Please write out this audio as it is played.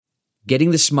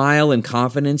Getting the smile and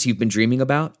confidence you've been dreaming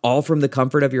about, all from the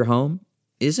comfort of your home,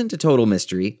 isn't a total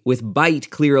mystery with Byte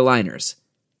clear aligners.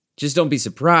 Just don't be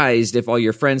surprised if all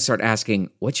your friends start asking,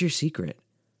 "What's your secret?"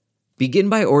 Begin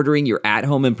by ordering your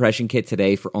at-home impression kit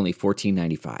today for only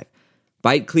 $14.95.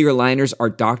 Byte clear aligners are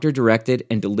doctor-directed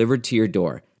and delivered to your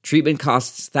door. Treatment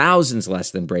costs thousands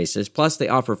less than braces, plus they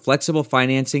offer flexible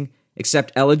financing,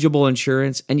 accept eligible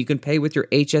insurance, and you can pay with your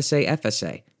HSA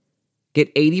FSA. Get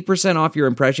 80% off your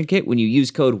impression kit when you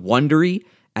use code WONDERY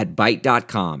at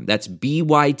Byte.com. That's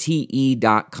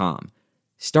BYTE.com.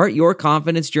 Start your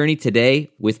confidence journey today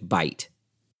with Byte.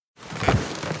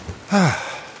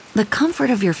 The comfort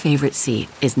of your favorite seat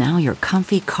is now your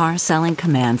comfy car selling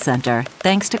command center,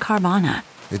 thanks to Carvana.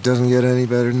 It doesn't get any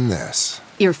better than this.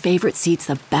 Your favorite seat's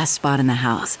the best spot in the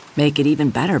house. Make it even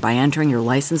better by entering your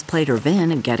license plate or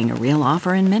VIN and getting a real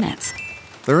offer in minutes.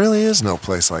 There really is no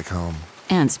place like home.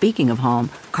 And speaking of home,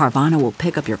 Carvana will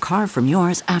pick up your car from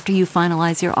yours after you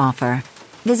finalize your offer.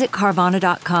 Visit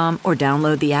Carvana.com or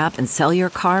download the app and sell your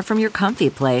car from your comfy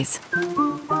place.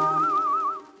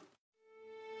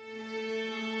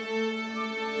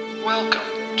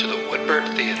 Welcome to the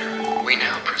Woodbird Theater. We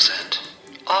now present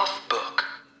Off Book.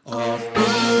 Off Book,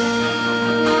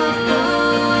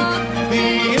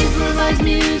 the improvised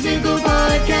musical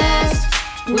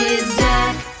podcast with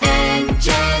Zach and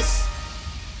Jess.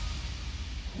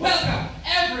 Welcome,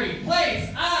 every place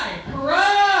I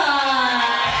cry!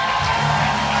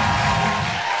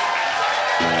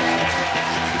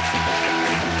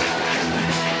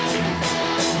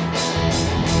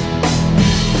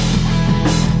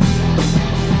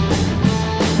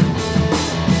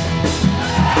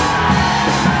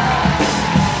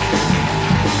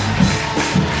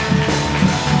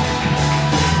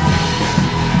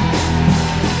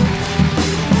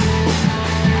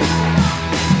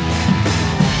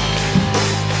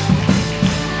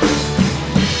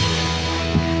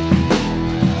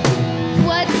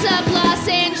 What's up, Los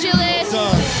Angeles?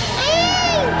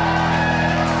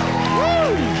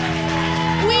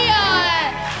 We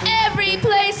are every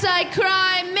place I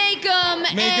cry, make 'em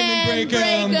and break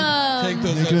 'em. Take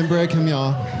those Make him break him,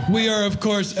 y'all. We are, of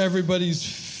course, everybody's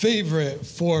favorite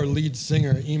four lead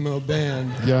singer emo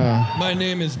band. Yeah. My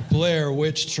name is Blair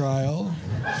Witch Trial.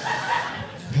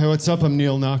 Hey, what's up? I'm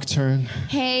Neil Nocturne.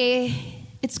 Hey,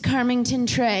 it's Carmington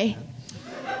Trey.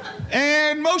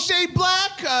 And Moshe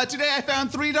Black. Today I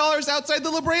found $3 outside the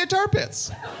La Brea tar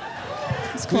pits.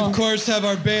 It's We, cool. of course, have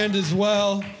our band as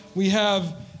well. We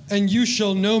have And You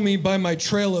Shall Know Me by My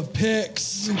Trail of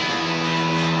Pics.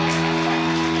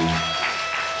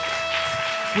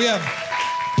 We have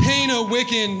Pana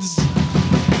Wickens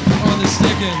on the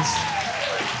Stickens.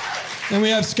 And we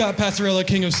have Scott Passarella,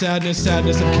 King of Sadness,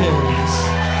 Sadness of Kings.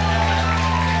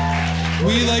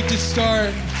 We like to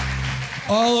start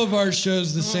all of our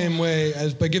shows the same way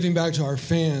as by giving back to our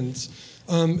fans.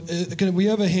 Can we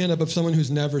have a hand up of someone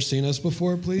who's never seen us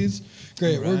before, please?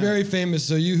 Great, We're very famous,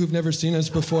 so you who've never seen us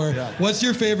before, what's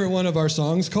your favorite one of our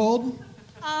songs called?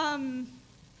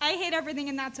 I Hate Everything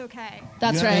and That's Okay.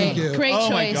 That's Yeah, right. thank you. Great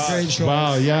Oh my choice. God. Great choice.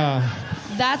 Wow, yeah.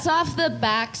 That's off the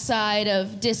backside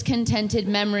of Discontented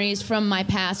Memories from My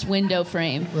Past window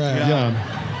frame. Right. Yeah.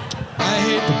 I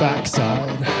hate The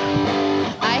backside.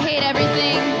 I hate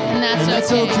everything and that's And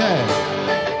that's okay. okay.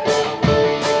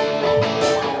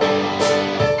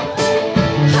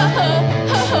 Ho, ho,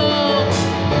 ho.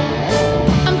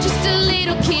 I'm just a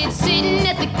little kid sitting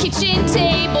at the kitchen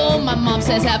table. My mom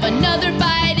says, have another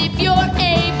bite if you're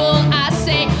able. I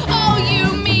say, oh,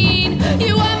 you mean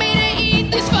you want me to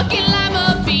eat this fucking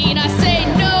lima bean? I say,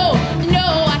 no,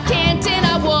 no, I can't and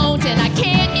I won't and I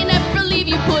can't and I believe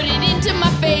you put it into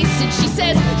my face. And she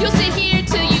says, you'll sit here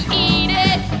till you eat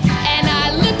it. And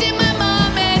I looked at my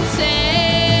mom and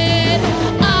said,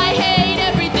 I hate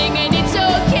everything and it's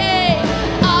okay.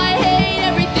 I hate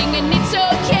everything and it's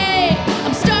okay.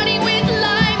 I'm starting with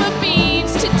lima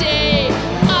beans today.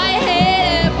 I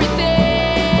hate everything.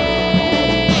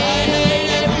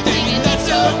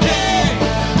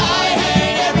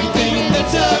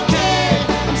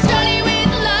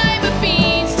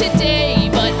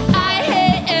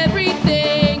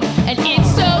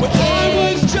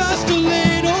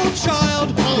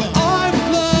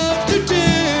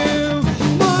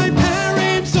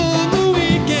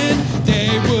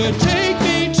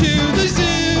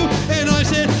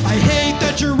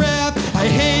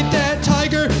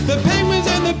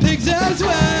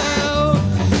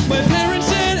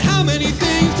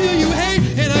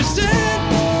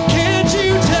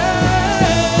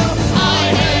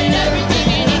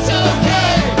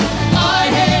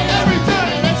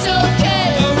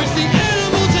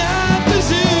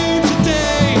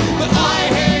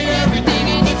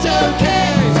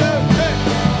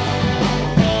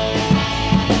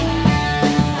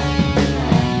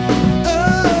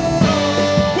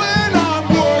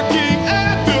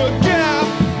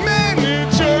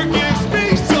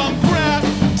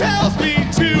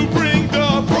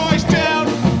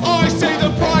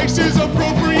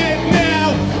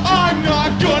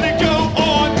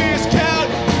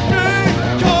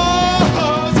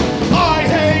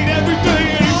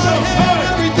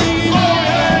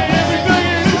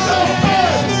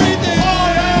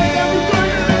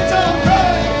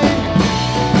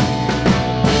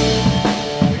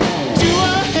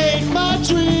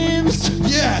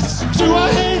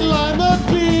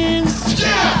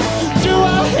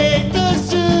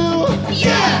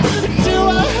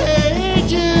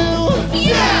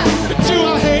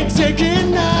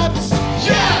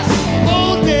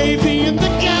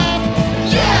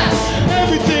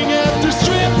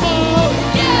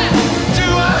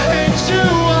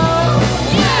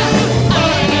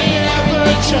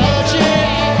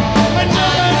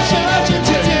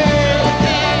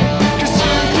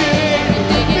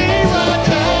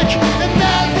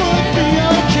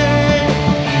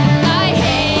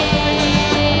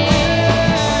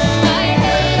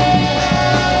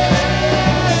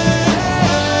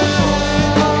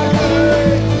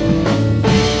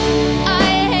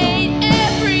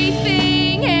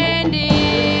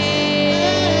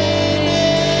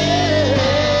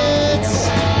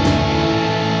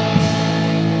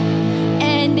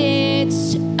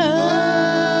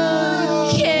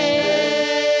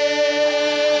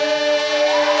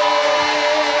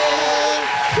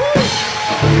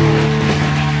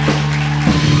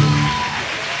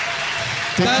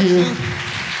 Thank you.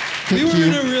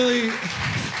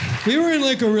 We were in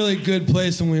like a really good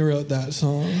place when we wrote that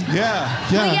song.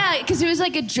 Yeah. Well, yeah, because it was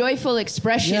like a joyful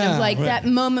expression of like that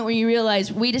moment where you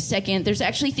realize, wait a second, there's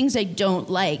actually things I don't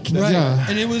like. Right. Yeah.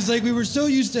 And it was like we were so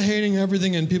used to hating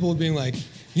everything and people being like,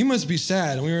 you must be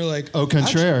sad. And we were like, Au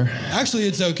contraire. Actually,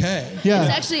 it's okay. Yeah.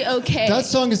 It's actually okay. That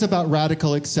song is about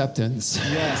radical acceptance.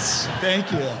 Yes.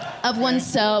 Thank you. Of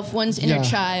oneself, one's inner Yeah.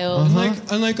 child.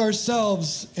 Unlike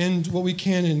ourselves and what we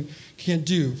can and can't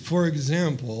do. For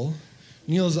example,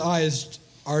 Neil's eyes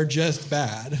are just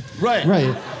bad. Right. Right.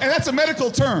 And that's a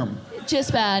medical term.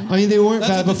 Just bad. I mean, they weren't That's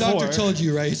bad what the before. doctor told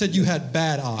you, right? He said you had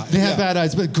bad eyes. They had bad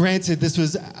eyes, but granted, this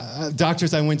was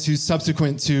doctors I went to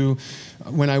subsequent to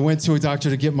when I went to a doctor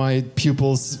to get my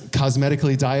pupils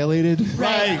cosmetically dilated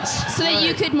Right. So that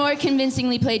you could more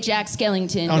convincingly play Jack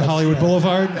Skellington. on Hollywood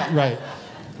Boulevard. Right.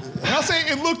 And I'll say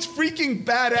it looked freaking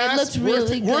badass. It looked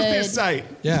really worth good. his sight.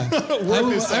 Yeah.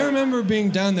 I remember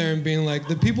being down there and being like,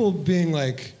 the people being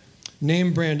like,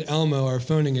 name brand Elmo are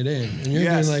phoning it in. And you're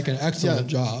Yes. doing like an excellent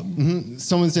job. Mm-hmm.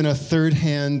 Someone's in a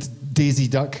third-hand Daisy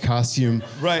Duck costume.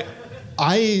 Right.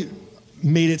 I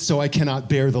made it so I cannot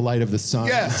bear the light of the sun.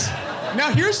 Yes.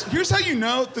 Now here's how you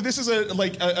know that this is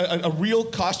a real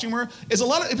costumer. Is a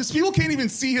lot of if people can't even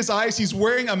see his eyes, he's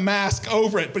wearing a mask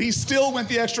over it, but he still went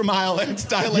the extra mile and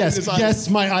dilated his eyes. Yes,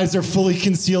 my eyes are fully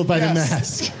concealed by the Yes.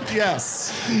 mask.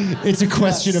 Yes. It's a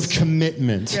question of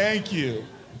commitment. Thank you.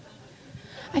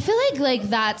 I feel like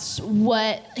that's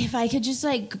what, if I could just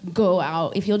like go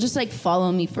out, if you'll just like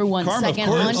follow me for one Karma, of second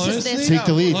course. onto Honestly, this. Take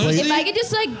the lead, Honestly, Blaze. If I could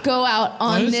just like go out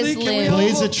on this can we limb. all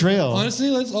Blaze a hold- trail. Honestly,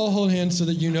 let's all hold hands so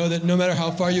that you know that no matter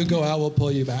how far you go out, we'll pull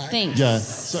you back. Thanks. Yeah.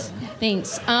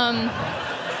 Thanks.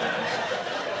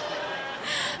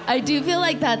 I do feel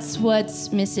like that's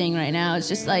what's missing right now. It's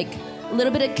just like a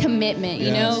little bit of commitment,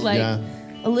 you know? Like Yeah.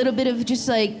 a little bit of just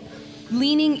like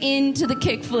leaning into the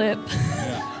kickflip.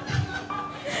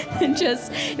 And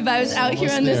just, if I was out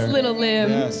here on this there. little limb.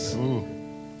 Yes.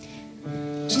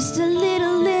 Just a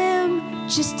little limb,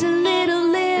 just a little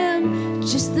limb,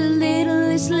 just the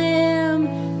littlest limb.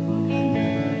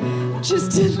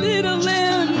 Just a little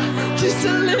limb, just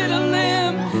a little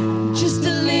limb, just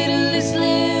the littlest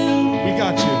limb. We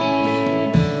got you.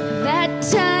 That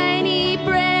tiny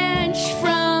branch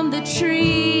from the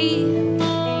tree,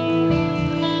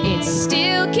 it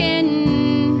still can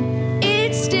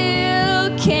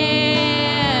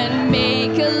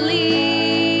make a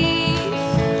leaf.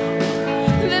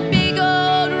 The big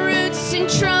old roots and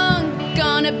trunk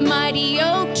on a mighty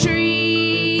oak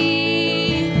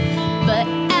tree, but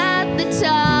at the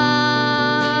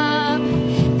top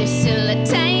there's still a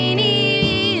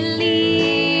tiny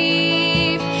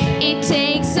leaf. It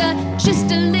takes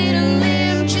just a little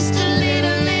limb, just a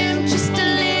little limb, just a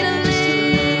little limb,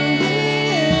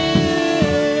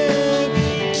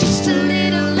 just a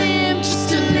little limb,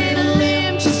 just a little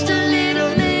limb, just a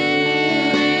little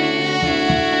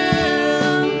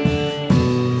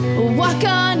limb. Walk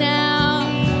on out,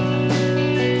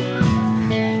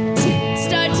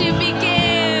 start to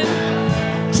begin.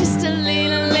 Just a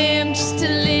little limb, just a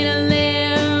little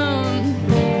limb,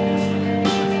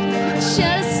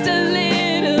 just a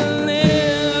little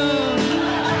limb.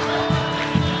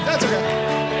 That's okay.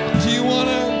 Do you want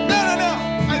to? No.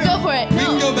 Go for it. We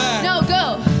can go back. No,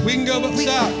 go. We can go back.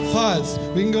 Stop. Pause.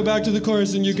 We can go back to the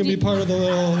chorus and you can be part of the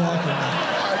little walking.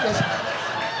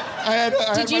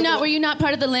 Were you not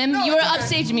part of the limb? No, You were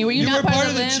it's okay. upstaging me. Were you You not were part part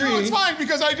of the of the limb? tree. No, it's fine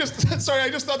because I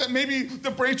just thought that maybe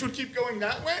the branch would keep going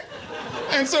that way,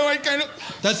 and so I kind of.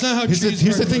 That's not how Here's trees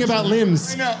the work. thing about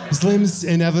limbs. I know. His limbs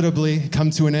inevitably come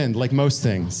to an end, like most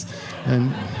things.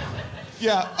 And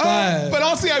Yeah. Five. But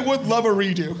honestly, I would love a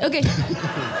redo. Okay,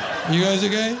 You guys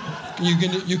okay?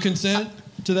 You consent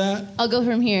to that? I'll go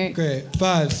from here. Great.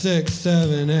 5, 6,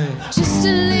 7, 8. Just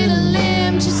a little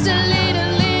limb, just a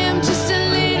little limb, just a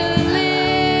little limb.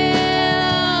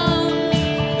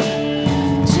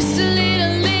 Just a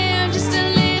little limb, just a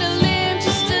little limb,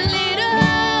 just a little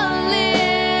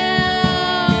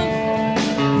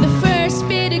limb. The first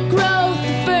bit of growth,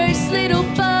 the first little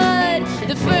bud,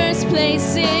 the first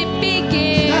place it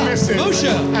begins. I missed it.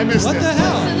 Moshe, I missed what it. the A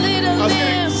hell? little I was getting-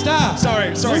 limb. Stop. Sorry,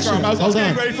 Moshe, Carm. I was hold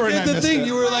getting on. ready for it. Get And I the missed thing. it.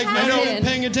 You were like not know. even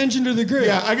paying attention to the grid.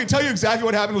 Yeah, I can tell you exactly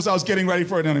what happened was I was getting ready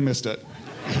for it and I missed it.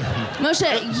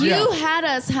 Moshe, you Yeah. had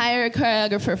us hire a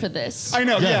choreographer for this. I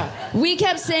know, yeah. We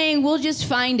kept saying we'll just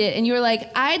find it, and you were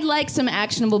like, "I'd like some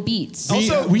actionable beats."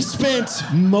 We spent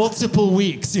multiple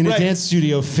weeks in a Right. dance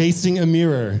studio facing a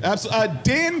mirror. Absolutely.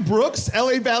 Dan Brooks,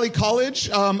 LA Valley College.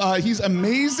 He's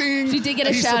amazing. She did get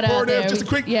a He's shout out supportive. there. Just a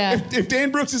quick, Yeah. if Dan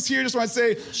Brooks is here, just want to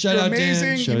say, Shout you're out, Dan.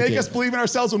 amazing. Shout You out, make Dan. us believe in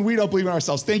ourselves when we don't believe in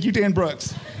ourselves. Thank you, Dan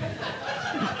Brooks.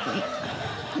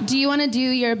 Do you want to do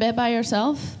your bit by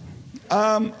yourself?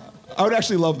 I would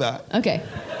actually love that. Okay.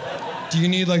 Do you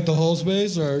need like the whole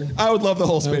space or? I would love the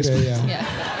whole space. Okay, yeah. Yeah.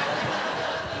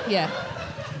 Yeah.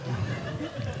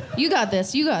 You got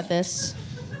this. You got this.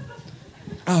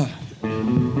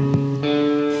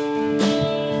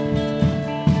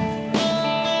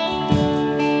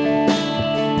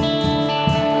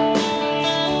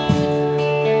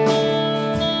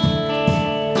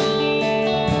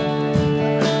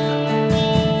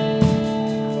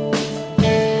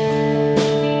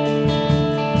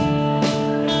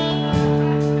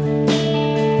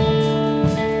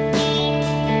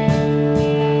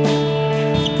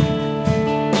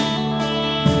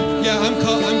 Yeah, I'm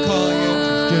calling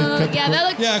it. Yeah, that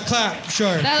looked. Yeah, clap.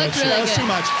 Sure. That looked That really was good. too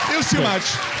much. It was too much.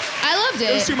 I loved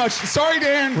It was too it. much. Sorry,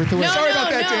 Dan. Worth the wait. No, Sorry no,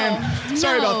 about that, no. Dan.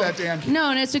 Sorry No. about that, Dan.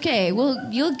 No, it's okay.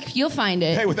 You'll find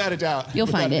it. Hey, without a doubt. You'll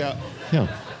Without find a it. doubt. Yeah.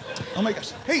 Oh my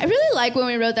gosh. Hey. I really like when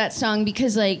we wrote that song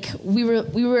because like we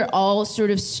were all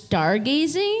sort of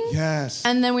stargazing. Yes.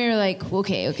 And then we were like,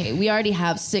 okay, we already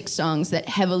have 6 songs that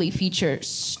heavily feature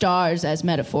stars as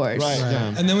metaphors. Right.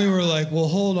 Yeah. And then we were like, well,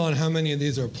 hold on. How many of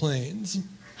these are planes?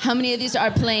 How many of these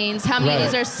are planes? How many of Right.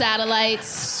 these are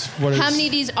satellites? What How is- many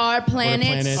of these are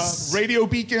planets? planets? Radio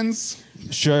beacons.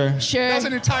 Sure. Sure. That's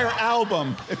an entire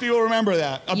album, if you will remember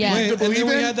that. A Yeah. Beat Wait, to and then Believe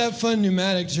we in. had that fun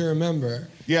pneumatic to remember.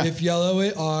 Yeah. If yellow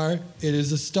it are, it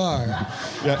is a star.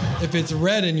 Yeah. If it's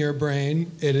red in your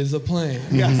brain, it is a plane.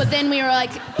 Yes. But then we were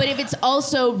like, but if it's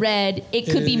also red, it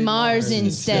could be is Mars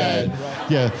instead.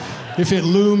 Yeah. If it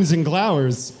looms and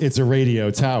glowers, it's a radio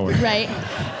tower. Right?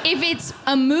 If it's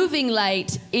a moving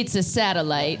light, it's a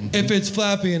satellite. If it's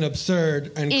flappy and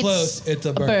absurd and It's close, it's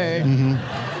a bird.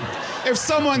 Mm-hmm. If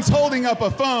someone's holding up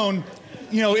a phone,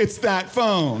 you know, it's that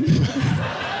phone.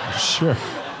 Sure.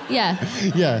 Yeah.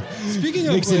 Yeah. Speaking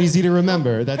of Makes it which- easy to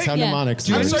remember. That's how Yeah. mnemonics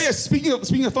I'm work. sorry, yeah,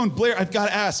 speaking of phone, Blair, I've got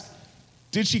to ask,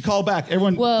 did she call back?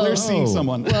 Everyone, Whoa. Blair's seeing Whoa.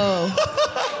 someone. Whoa.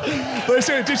 Blair,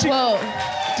 sorry, did she Whoa.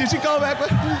 call back?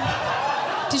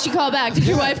 Did she call back? Did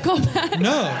your wife call back?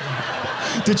 No.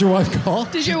 Did your wife call?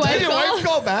 Did your wife Did your call? wife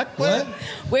call back, Blair? What?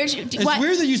 Where's your? It's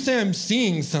weird that you say I'm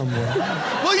seeing someone.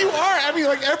 Well, you are. I mean,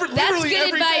 like That's literally good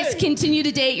every advice. day. Continue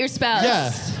to date your spouse.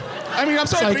 Yeah. I mean, I'm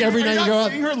sorry, like but every are night you you go not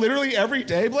out- seeing her literally every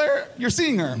day, Blair? You're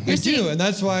seeing her. I do, and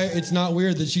that's why it's not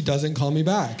weird that she doesn't call me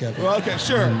back ever. Well, okay,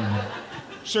 sure.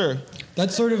 Sure.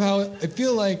 That's sort of how I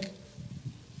feel like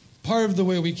part of the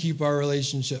way we keep our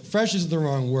relationship fresh is the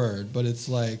wrong word, but it's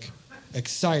like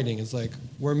exciting. It's like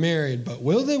we're married, but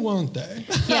will they, won't they?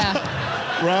 Yeah.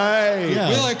 Right. Yeah.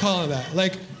 We like calling that.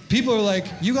 Like people are like,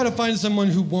 you got to find someone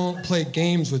who won't play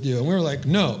games with you, and we're like,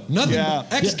 no, nothing. Yeah.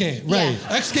 But X Games, right.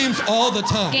 X Games all the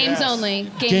time. Games only.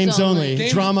 Games only.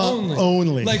 Games Drama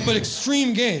only. Like, but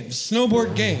extreme games,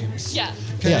 snowboard games. Yeah.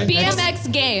 Okay? Yeah.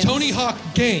 BMX games. Tony Hawk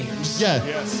games. Yeah.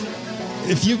 Yes.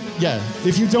 If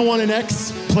you don't want an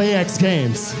X, play X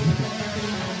Games.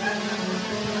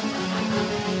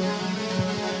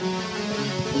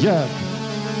 Yeah.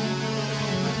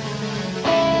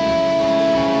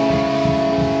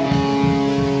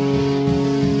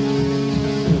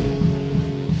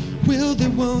 Will they,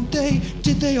 won't they?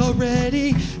 Did they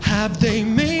already? Have they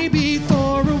maybe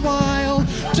for a while?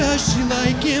 Does she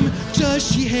like him? Does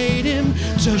she hate him?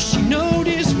 Does she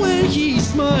notice when he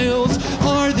smiles?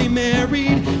 Are they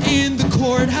married in the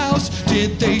courthouse?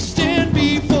 Did they stand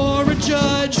before a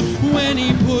judge? When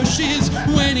he pushes,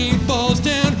 when he falls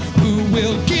down, who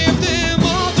will give them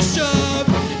all the shove?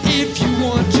 If you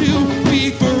want to be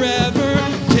forever,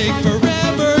 take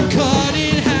forever, cut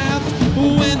in half.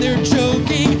 When they're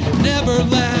joking, never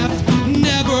laugh,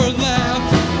 never laugh.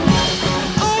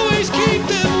 Always keep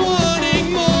them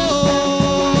wanting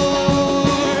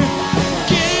more.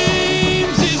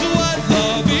 Games is what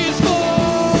love is for.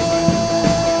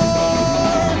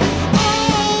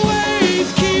 Always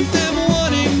keep them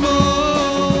wanting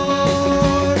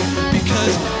more.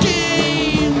 Because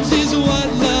games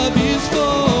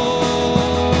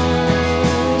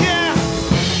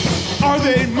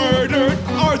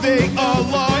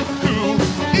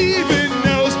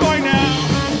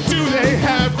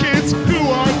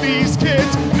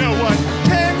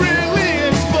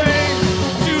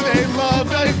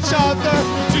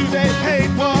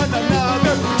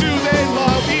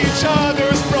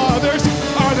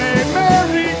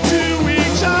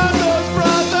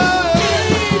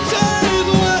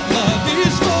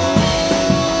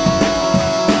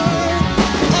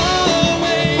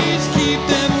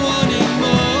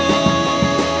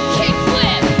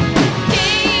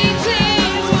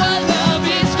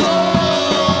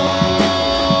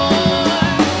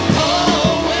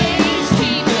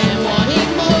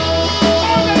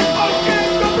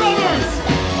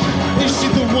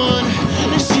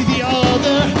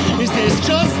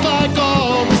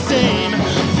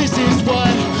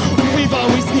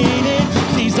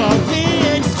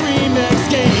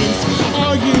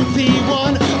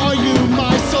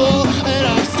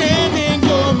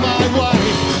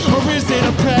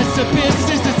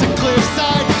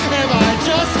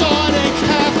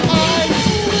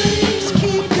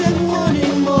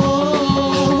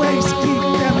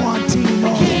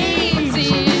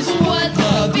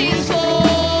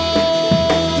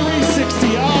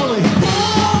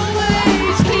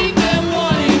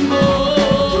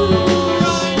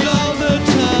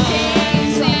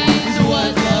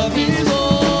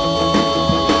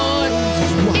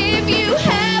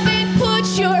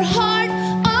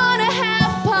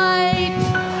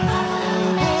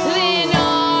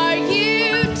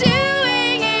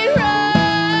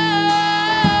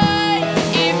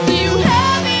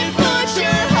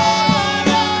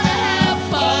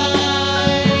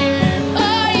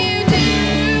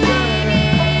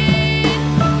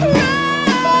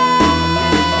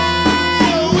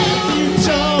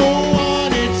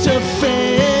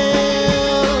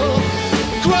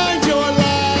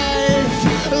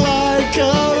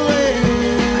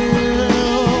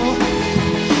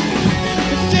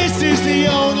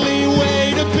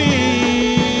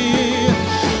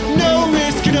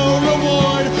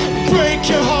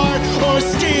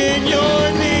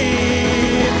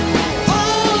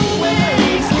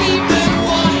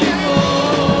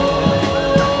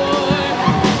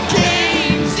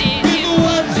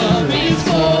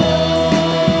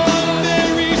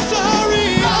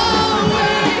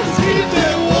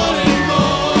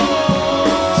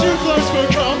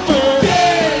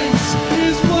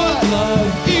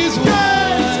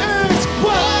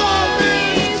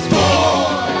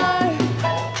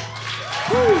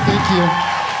you.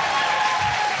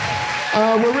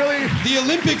 We're really. The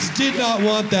Olympics did not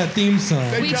want that theme song.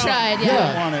 They We don't. tried, They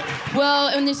yeah. don't want it. Well,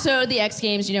 and so the X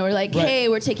Games, we're like, Right. hey,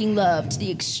 we're taking love to the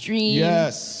extreme.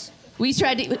 Yes. We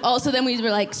tried to. Also, then we were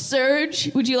like,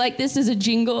 Surge, would you like this as a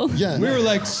jingle? Yeah. We were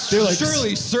like, They're like-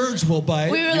 surely Surge will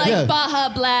bite. We were like, Yeah. Baja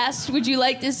Blast, would you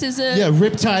like this as a Yeah,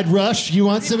 Riptide Rush. You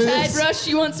want some of Tide this? Rush?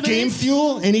 You want some Game of this?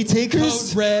 Fuel? Any takers?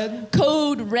 Code Red.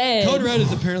 Code Red. Code Red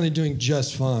is apparently doing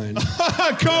just fine.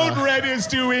 Code Red is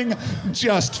doing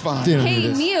just fine. Damn, it Hey,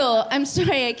 is. Neil, I'm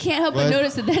sorry, I can't help but What?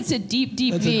 notice that that's a deep,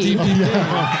 deep That's V. a deep, deep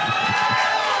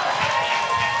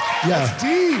Yeah.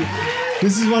 D.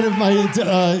 This is one of my,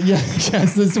 yes,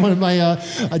 this is one of my,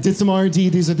 I did some R&D.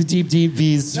 These are the deep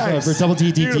Vs Nice. for Double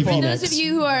D, Beautiful. V For those necks. of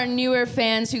you who are newer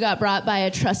fans who got brought by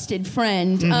a trusted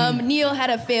friend, Mm-hmm. Neil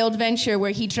had a failed venture where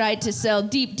he tried to sell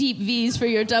deep, deep Vs for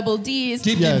your double Ds.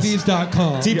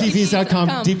 DeepDeepVs.com.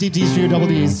 DeepDVs.com, Deep Ds for your double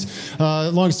Ds.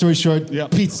 Long story short, Yep.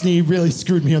 Pete Snee really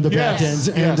screwed me on the back end. Yes.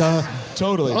 And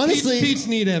Totally. honestly, Pete's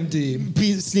Need MD.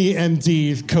 Pete Snee,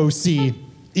 MD,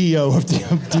 co-CEO of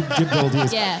Deep Double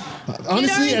Ds. Yeah.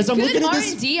 Honestly, as I'm good looking at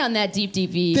this, R&D on that deep, deep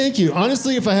V. thank you.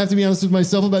 Honestly, if I have to be honest with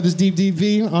myself about this deep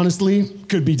V, honestly,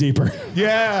 could be deeper.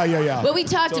 Yeah. But we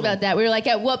talked about that. We were like,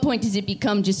 at what point does it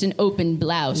become just an open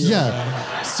blouse?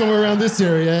 Yeah. Somewhere around this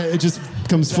area, it just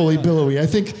becomes fully billowy. I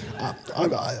think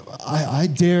I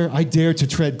dare to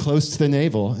tread close to the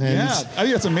navel. And Yeah. I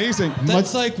think that's amazing.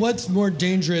 That's like what's more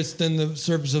dangerous than the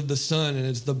surface of the sun, and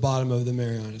it's the bottom of the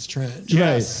Marianas Trench.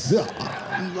 Yes.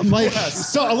 Like,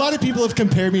 so a lot of people have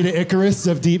compared me to Icarus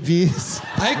of Deep V's.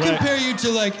 I compare you to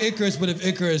like Icarus, but if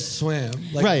Icarus swam.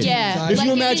 Like, Right. Yeah. If like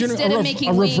you imagine instead a of making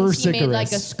a wings, reverse he made like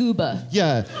a Icarus. scuba.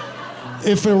 Yeah.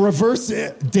 If a reverse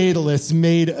Daedalus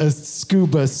made a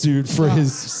scuba suit for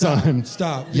his son.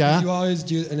 Stop. Because Yeah? You always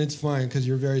do, and it's fine because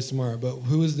you're very smart. But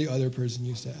who was the other person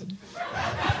you said?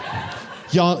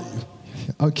 Y'all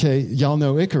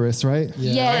know Icarus, right?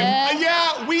 Yeah.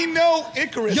 Yeah, we know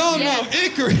Icarus. Y'all Yeah. know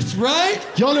Icarus, right?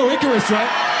 Y'all know Icarus, right?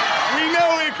 We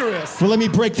know Icarus. Well, let me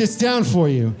break this down for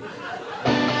you.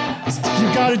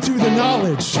 You gotta do the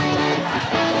knowledge.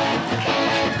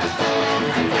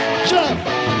 Jump!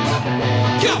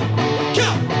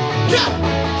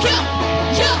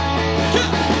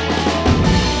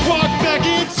 Walk back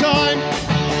in time,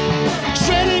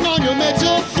 treading on your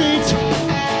mental feet.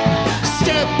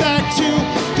 Step back to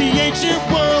the ancient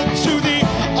world, to the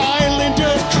island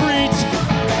of Crete.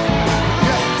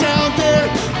 Down there,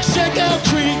 check out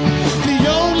Crete, the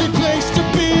only place to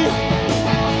be.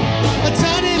 A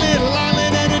tiny little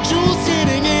island and a jewel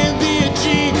sitting in the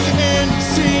Aegean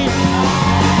Sea.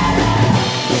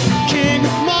 King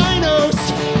Minos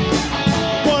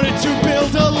wanted to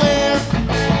build a lair.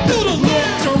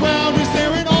 Looked around, is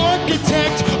there an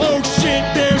architect? Oh shit,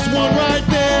 there's one right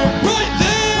there. Right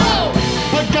there.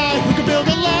 A guy who could build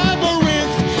a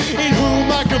labyrinth, in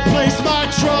whom I could place my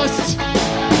trust.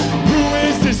 Who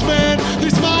is this man,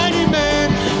 this mighty man?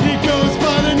 He goes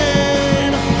by the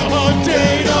name of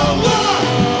Daedalus.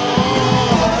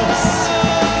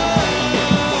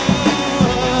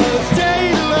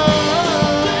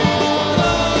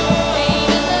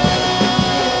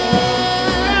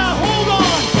 Now, hold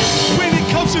on. When it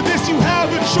comes to this, you have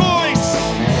a choice.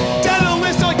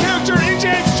 Daedalus, a character in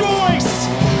James Joyce.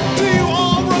 Do you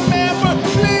all remember?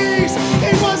 Please,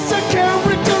 he was a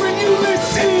character in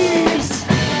Ulysses.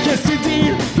 Yes,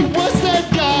 indeed, he was that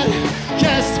guy.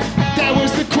 Yes, that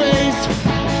was the craze.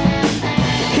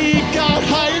 He got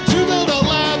hired to build a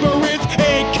labyrinth,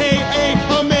 aka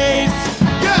a maze.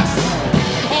 Yes.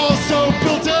 Also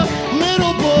built a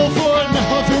little bull for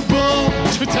another bull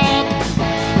to top.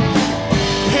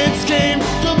 Hence came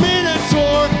the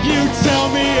Minotaur. You tell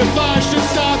me if I should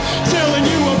stop telling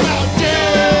you about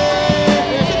Daedalus.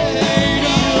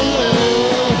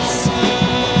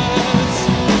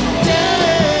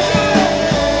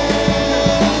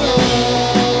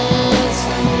 Daedalus.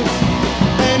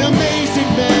 An amazing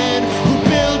man who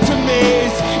built a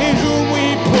maze in whom we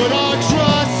put our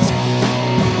trust.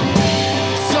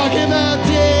 Talking about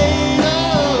Daedalus.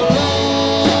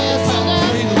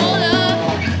 Hold up.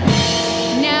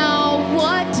 Now,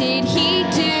 what did he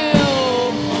do?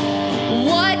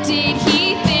 What did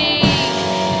he think?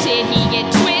 Did he get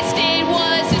twisted?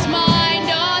 Was his mind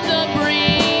on the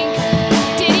brink?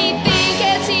 Did he think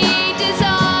as he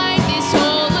designed this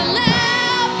whole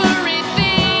elaborate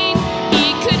thing,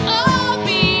 it could all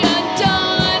be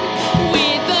undone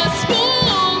with a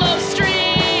spool of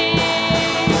string?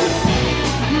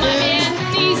 My man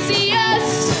Theseus.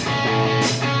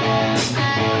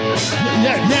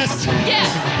 Yes. Yeah,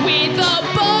 with a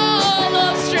ball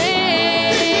of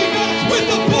string. With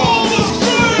the ball of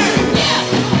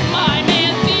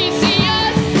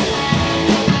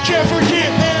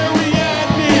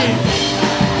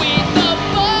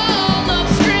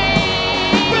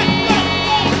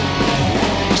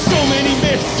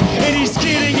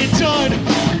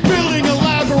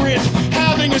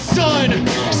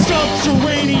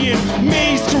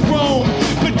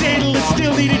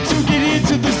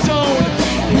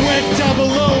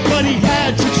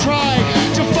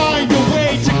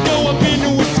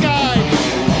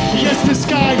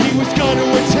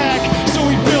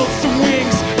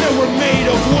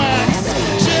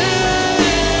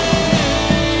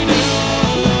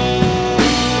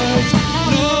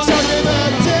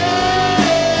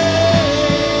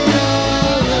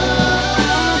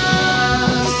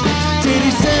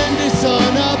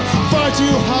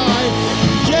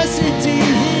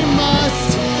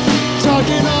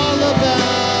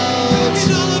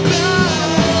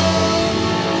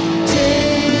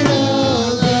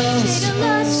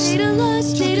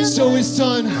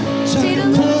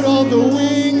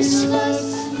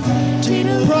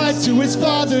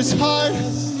mother's heart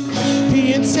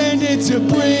he intended to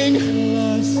bring.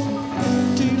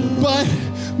 But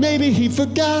maybe he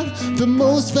forgot the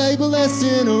most valuable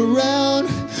lesson around,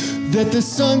 that the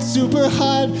sun's super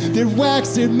hot, that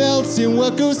wax it melts, and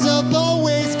what goes up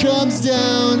always comes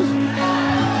down.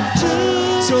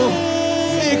 So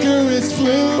Icarus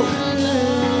flew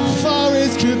far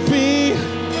as could be,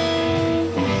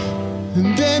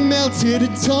 and then melted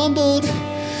and tumbled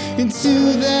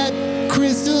into that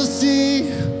crystal sea.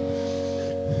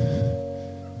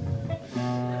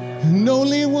 And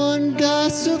only one guy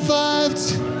survived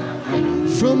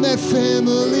from that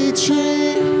family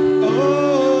tree.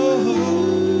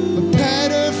 A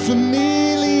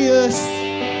paterfamilias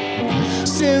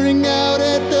staring out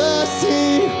at the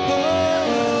sea.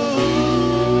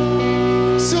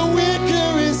 So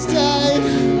Icarus died,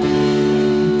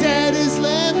 Dad is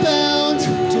land-bound.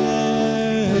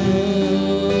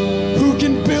 Who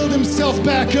can build himself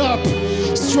back up,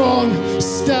 strong,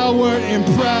 stalwart, and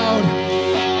proud?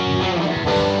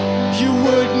 You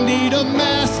would need a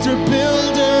master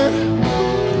builder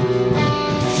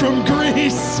from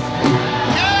Greece,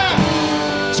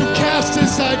 to cast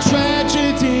aside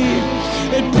tragedy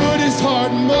and put his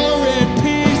heart more at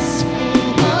peace.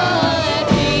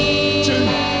 To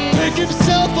pick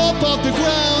himself up off the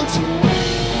ground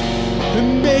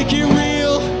and make it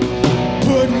real.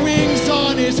 Put wings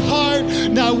on his heart,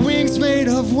 not wings made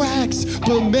of wax,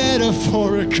 but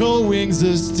metaphorical wings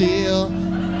of steel.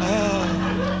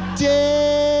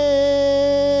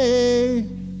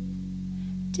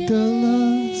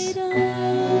 Daedalus.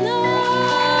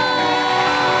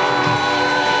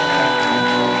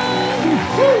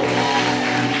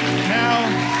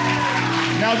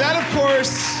 Now that, of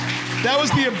course, that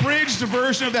was the abridged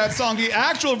version of that song. The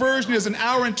actual version is 1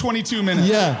 hour and 22 minutes.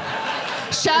 Yeah.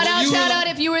 Shout out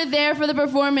if you were there for the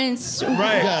performance.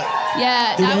 Right.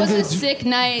 Yeah, that was a sick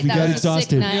night. That was a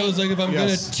sick night. It was like, if I'm going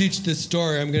to teach this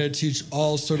story, I'm going to teach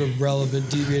all sort of relevant,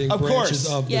 deviating branches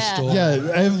of the story.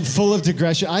 Yeah, I'm full of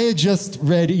digression. I had just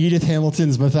read Edith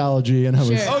Hamilton's mythology, and I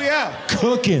was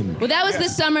cooking. Well, that was the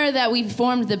summer that we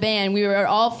formed the band. We were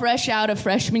all fresh out of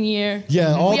freshman year.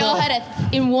 Yeah, we all had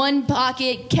in one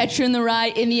pocket Catcher in the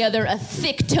Rye, in the other a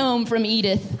thick tome from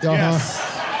Edith.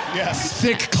 Yes.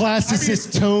 Thick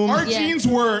classicist tome. Our jeans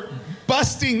were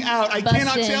busting out. I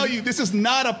cannot tell you, this is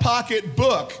not a pocket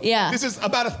book. Yeah. This is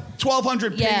about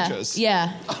 1,200 pages.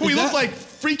 Yeah. We look like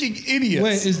freaking idiots.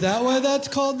 Wait, is that why that's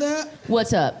called that?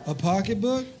 What's up? A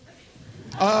pocketbook?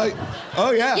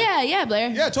 Oh, yeah. Yeah, Blair.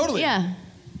 Yeah, totally. Yeah.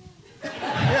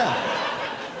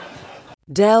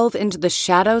 Delve into the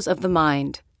shadows of the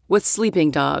mind with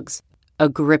Sleeping Dogs, a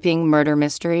gripping murder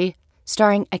mystery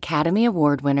starring Academy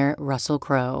Award winner Russell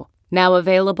Crowe. Now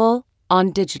available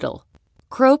on digital.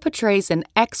 Crowe portrays an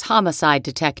ex-homicide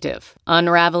detective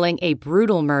unraveling a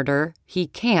brutal murder he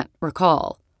can't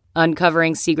recall.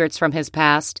 Uncovering secrets from his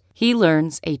past, he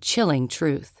learns a chilling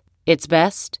truth. It's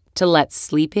best to let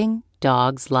sleeping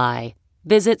dogs lie.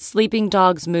 Visit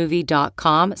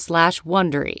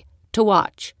sleepingdogsmovie.com/Wondery to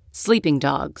watch Sleeping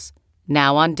Dogs,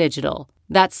 now on digital.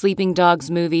 That's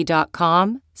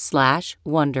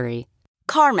sleepingdogsmovie.com/Wondery.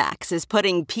 CarMax is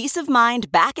putting peace of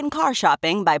mind back in car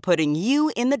shopping by putting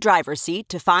you in the driver's seat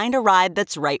to find a ride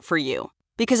that's right for you.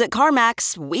 Because at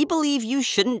CarMax, we believe you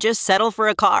shouldn't just settle for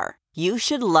a car. You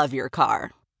should love your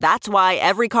car. That's why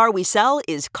every car we sell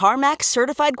is CarMax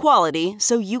certified quality,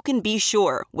 so you can be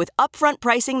sure with upfront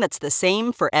pricing that's the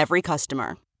same for every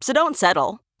customer. So don't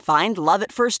settle. Find love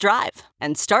at first drive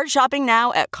and start shopping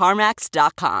now at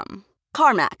CarMax.com.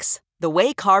 CarMax, the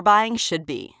way car buying should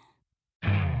be.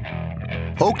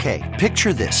 Okay,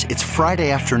 picture this. It's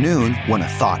Friday afternoon when a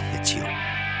thought hits you.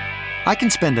 I can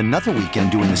spend another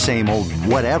weekend doing the same old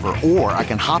whatever, or I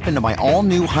can hop into my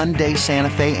all-new Hyundai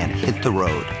Santa Fe and hit the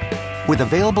road. With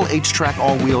available H-Track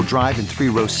all-wheel drive and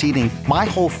 3-row seating, my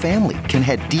whole family can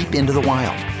head deep into the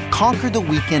wild. Conquer the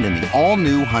weekend in the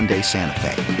all-new Hyundai Santa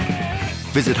Fe.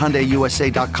 Visit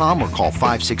HyundaiUSA.com or call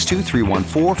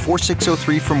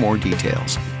 562-314-4603 for more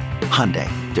details. Hyundai,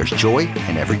 there's joy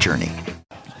in every journey.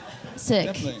 Sick.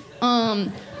 Definitely.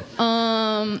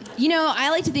 I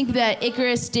like to think that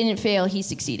Icarus didn't fail; he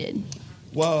succeeded.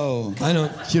 Whoa. I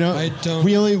don't.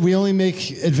 We only make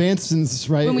advances,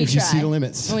 right? When we if try. you see the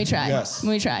limits. When we try. Yes.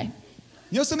 When we try.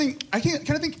 You know something? I kind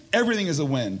of think everything is a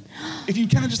win. If you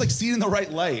kind of just like see it in the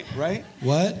right light, right?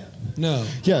 What? No.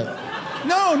 Yeah.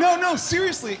 No.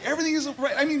 Seriously, everything is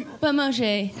right. I mean. But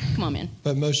Moshe, come on, man.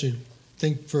 But Moshe,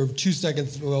 think for 2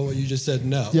 seconds about what you just said.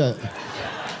 No. Yeah.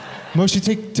 Moshe,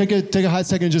 take a hot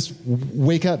second and just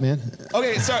wake up, man.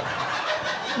 Okay, sorry.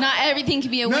 Not everything can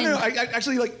be a win. No. I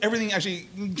actually, like, everything actually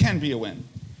can be a win.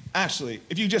 Actually,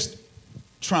 if you just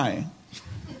Try.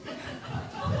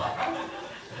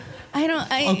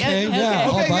 Okay, yeah.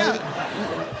 I'll buy it.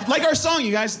 Like our song,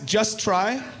 you guys. Just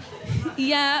try.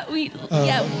 Yeah, we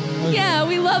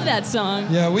love that song.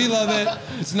 Yeah, we love it.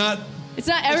 It's not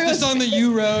everyone's. It's the song that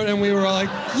you wrote, and we were all like,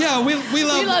 yeah, we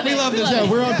love this. Yeah,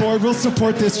 we're on board. We'll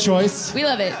support this choice. We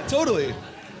love it. Totally.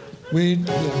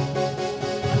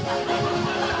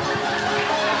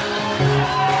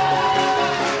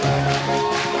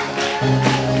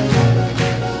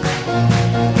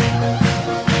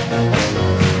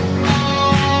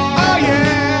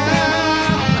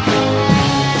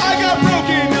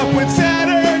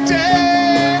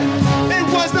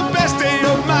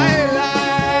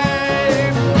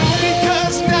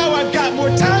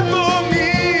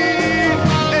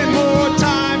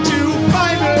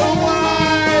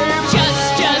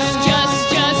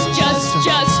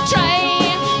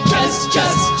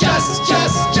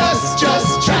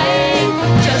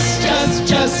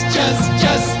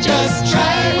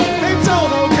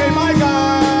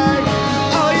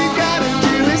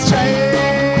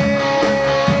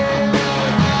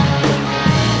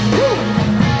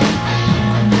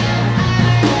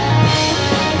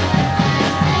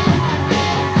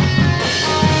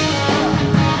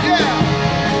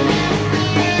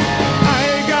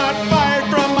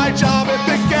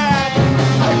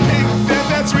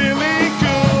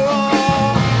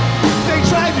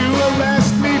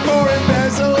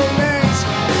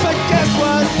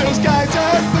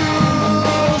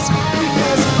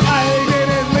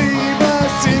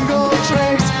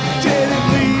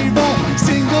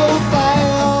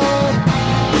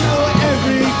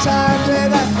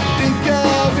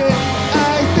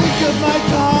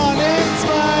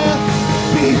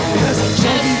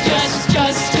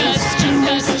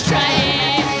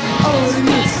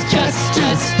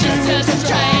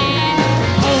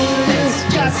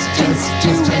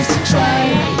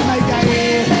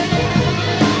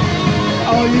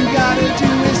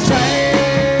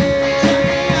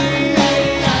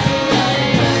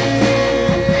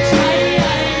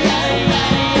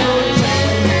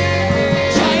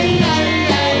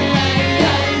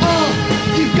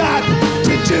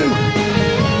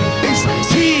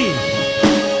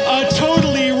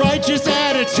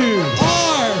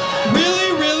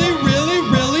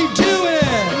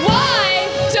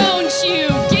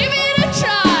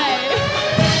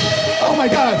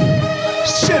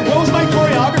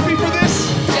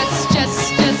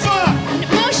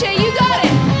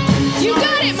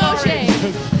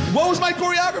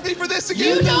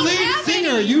 You're the lead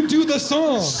singer. You do the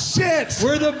song. Shit.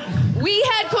 We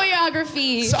had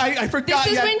choreography. So I forgot.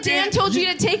 This is when Dan told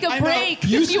you to take a break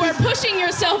because you were pushing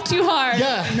yourself too hard.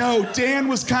 Yeah. No, Dan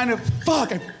was kind of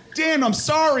Dan, I'm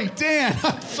sorry, Dan.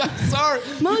 I'm sorry.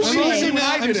 Moshe.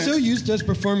 I'm so used to us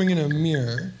performing in a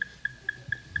mirror.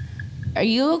 Are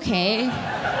you okay?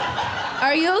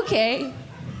 Are you okay?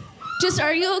 Just,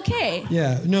 are you okay?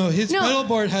 Yeah. No, his pedal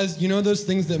board has, those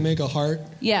things that make a heart?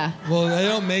 Yeah. Well, they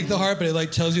don't make the heart, but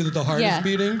it tells you that the heart is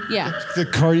beating. Yeah. The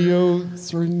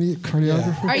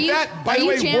choreographer. Are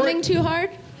you jamming too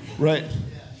hard? Right.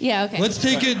 Yeah, okay. Let's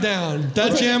take it down.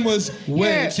 That jam was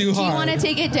way too hard. Do you want to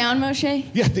take it down, Moshe?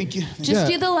 Yeah, thank you. Just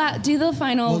do the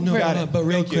final. Well, no, but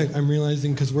real quick, I'm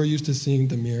realizing because we're used to seeing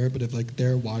the mirror, but if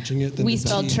they're watching it, then we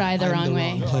spelled try the wrong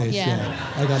way. Wrong place. Yeah.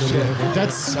 I got to do it.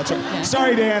 That's right. Yeah.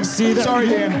 Sorry, Dan. Sorry,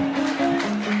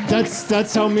 Dan.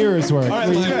 That's how mirrors work. All right,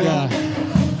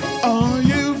 all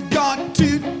you've got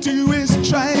to do is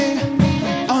try.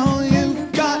 All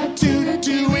you've got to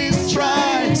do is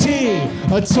try. T,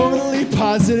 a totally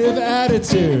positive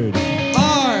attitude.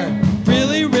 R,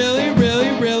 really, really, really,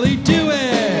 really do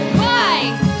it.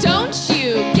 Why don't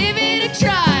you give it a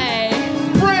try?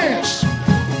 Branch,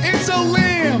 it's a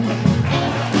limb.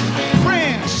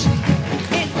 Branch,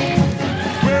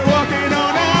 we're walking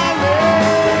on our limb.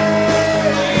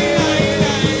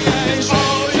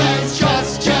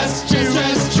 Oh,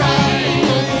 just try.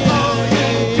 All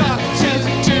you got to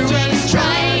do is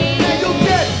try. You'll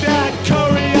get that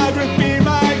choreography,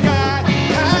 my guy.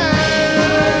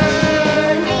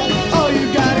 All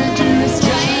you gotta do is try.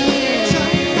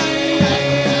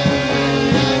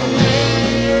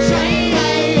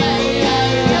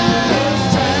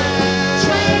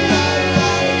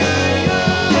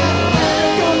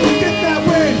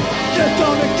 You're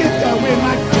gonna get that win,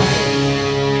 my guy.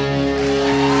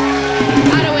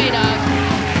 Out of way, dog.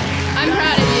 I'm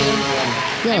proud of you.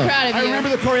 I'm proud of you. I remember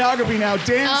the choreography now.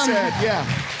 Dan said,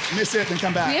 miss it, then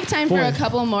come back. We have time for a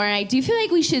couple more. I do feel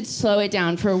like we should slow it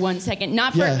down for 1 second.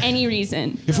 Not for any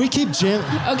reason. If we keep jamming.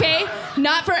 Okay?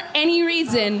 Not for any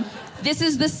reason. This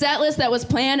is the set list that was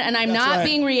planned, and I'm not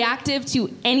being reactive to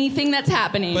anything that's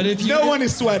happening. But if no one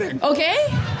is sweating. Okay?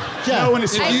 Yeah. No one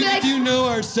is sweating. If you know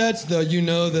our sets, though, you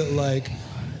know that like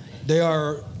they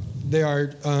are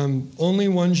only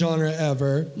one genre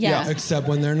ever. Yeah. Except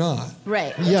when they're not.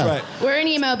 Right. Yeah. Right. We're an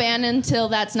emo band until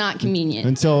that's not convenient.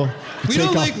 Until We take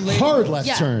don't a like hard left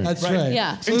Yeah. turn. That's right.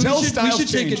 Yeah. So Until we styles should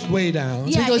take change. it way down.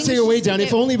 Yeah, I Let's think take we it way should down, take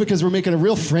if it- only because we're making a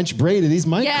real French braid of these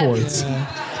mic Yeah. cords. Yeah.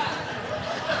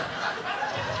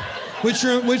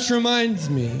 Which reminds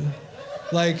me,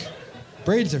 like,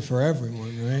 braids are for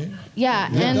everyone, right? Yeah,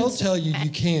 and they'll tell you you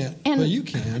can't, but you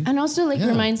can. And also, like,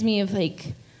 reminds me of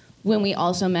like when we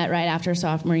also met right after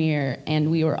sophomore year, and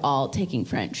we were all taking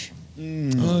French.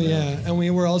 Oh yeah, and we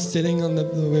were all sitting on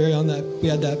we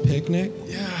had that picnic.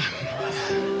 Yeah.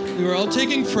 We were all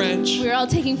taking French. We were all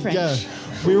taking French. Yeah.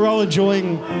 We were all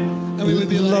enjoying And we would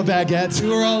be La like, Baguette. we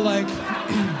were all like,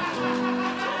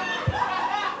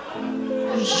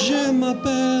 Je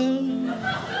m'appelle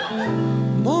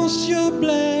Monsieur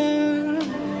Blair,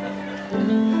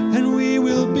 and we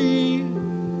will be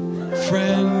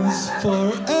friends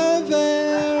forever.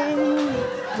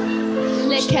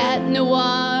 Le Cat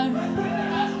Noir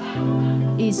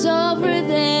is over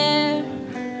there.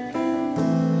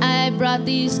 I brought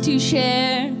these to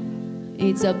share.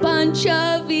 It's a bunch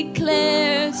of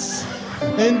eclairs.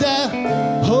 And I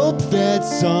hope that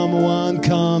someone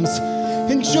comes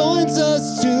and joins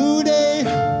us today.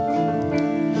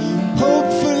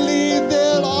 Hopefully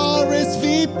they'll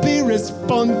RSVP,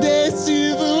 respondez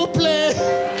s'il vous plaît.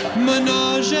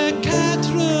 Ménage à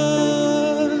quatre.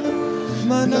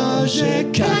 Ménage à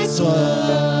quatre.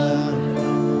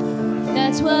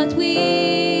 That's what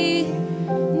we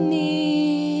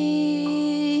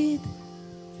need.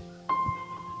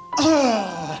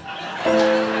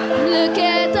 Look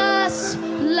at us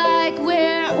like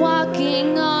we're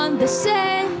walking on the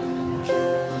sand.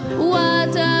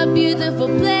 What a beautiful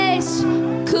place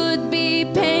could be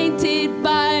painted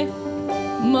by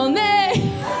Monet.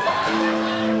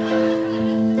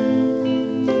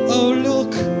 Oh,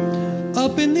 look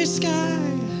up in the sky.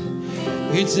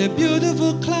 It's a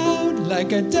beautiful cloud,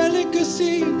 like a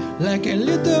delicacy, like a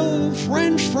little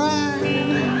French fry.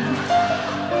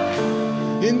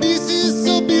 And this is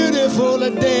so beautiful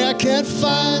a day I can't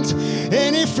find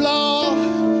any flaw.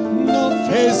 No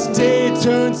As day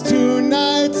turns to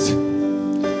night,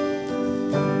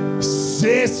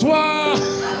 ce soir.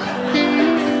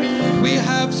 We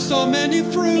have so many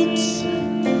fruits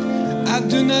I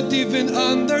do not even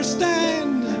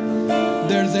understand.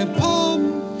 There's a palm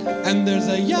and there's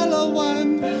a yellow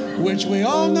one, which we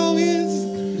all know is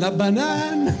la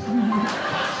banane.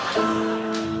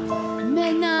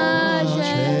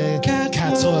 Ménage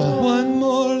Quatre. One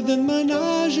more than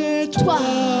ménage à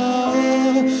trois.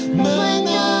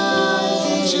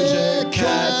 Ménage à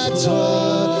quatre.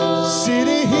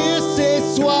 Sitting here ce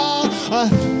soir,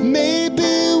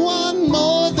 maybe one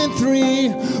more than three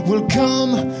will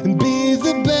come and be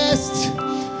the best.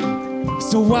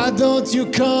 So why don't you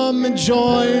come and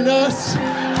join us?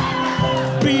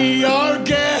 Be our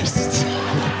guest.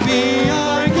 Be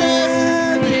our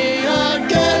guest. Be our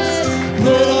guest.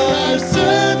 Put our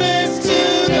service to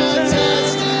the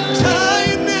test.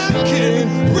 Tie a napkin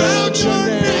round your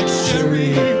neck,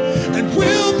 Cherie, and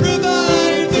we'll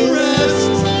provide the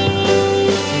rest.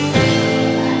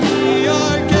 Be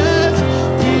our guest.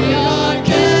 Be our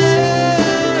guest.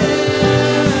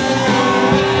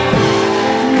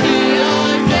 Be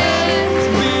our guest.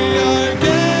 Be our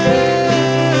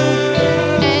guest.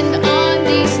 And on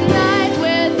this night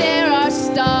where there are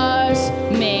stars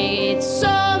made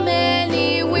so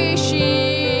many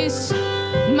wishes,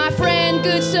 my friend,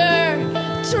 good sir,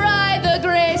 try the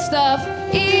gray stuff.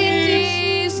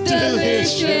 It is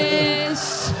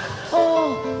delicious.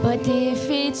 Oh, but if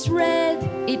it's red,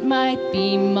 it might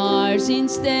be Mars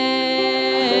instead.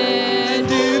 And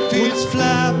if it's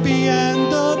flappy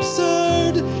and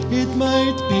absurd, it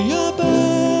might be a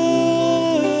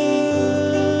bird.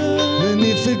 And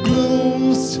if it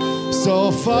glooms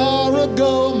so far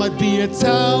ago, might be a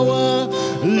tower,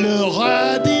 le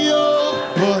radio.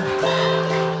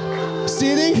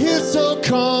 Sitting here so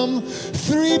calm,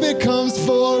 three becomes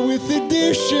four with the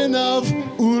addition of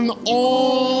un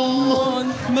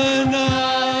homme.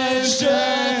 Ménage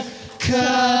à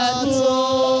quatre.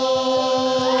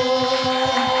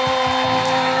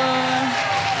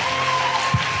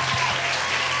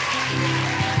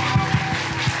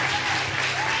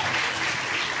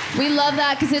 We love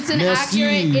that because it's an Merci,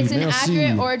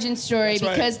 accurate origin story. That's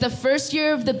right. Because the first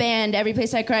year of the band, Every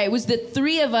Place I Cry, it was the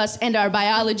three of us and our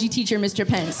biology teacher, Mr.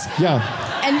 Pence. Yeah.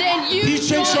 And then you He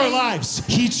changed our joined- lives.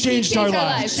 He changed our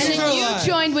lives. And then you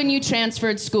joined when you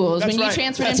transferred schools. That's when you right.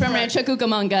 transferred That's in from right. Rancho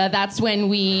Cucamonga, that's when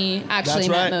we actually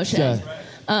met Moshe.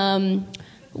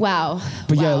 Wow.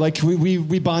 But yeah, like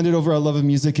we bonded over our love of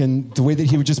music and the way that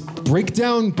he would just break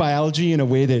down biology in a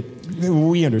way that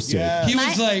we understood. He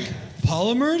was like,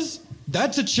 polymers?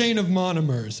 That's a chain of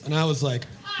monomers. And I was like,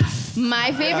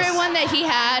 My favorite one that he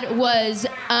had was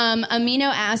amino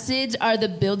acids are the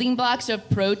building blocks of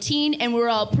protein, and we're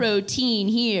all protein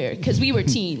here because we were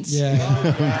teens.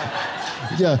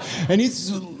 Yeah, and he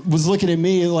was looking at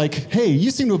me like, hey,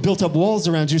 you seem to have built up walls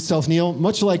around yourself, Neil,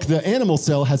 much like the animal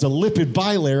cell has a lipid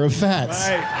bilayer of fats.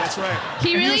 Right, that's right.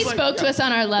 He And really was like- spoke to us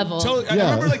on our level. Totally. I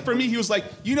remember, like, for me, he was like,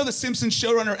 you know the Simpsons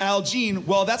showrunner Al Jean?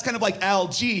 Well, that's kind of like Al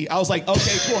G. I was like,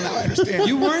 okay, cool, now I understand.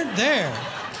 You weren't there.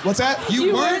 What's that?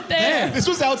 You weren't there. This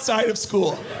was outside of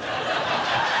school.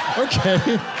 Okay.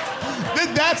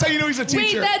 That's how you know he's a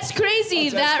teacher. Wait, that's crazy.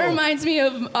 That reminds me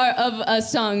of a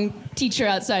song, Teacher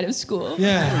Outside of School.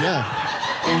 Yeah.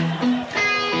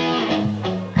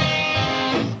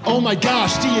 Oh my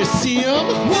gosh, do you see him?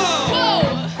 Whoa!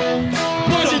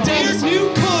 What a weird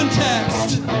new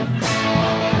context.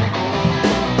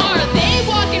 Are they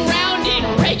walking around in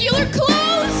regular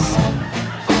clothes?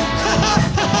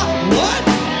 What?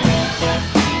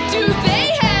 Do they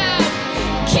have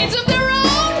kids of their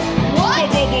own?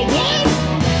 What?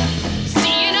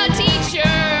 Seeing a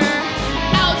teacher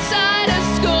outside of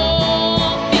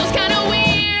school feels kind of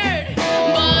weird,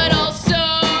 but also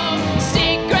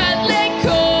secretly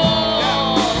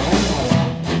cool.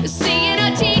 Seeing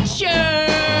a teacher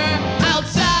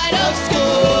outside of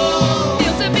school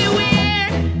feels a bit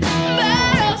weird,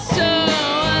 but also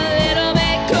a little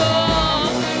bit cool.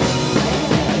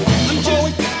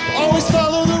 Always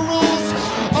follow the rules.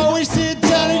 Always sit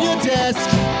down at your desk.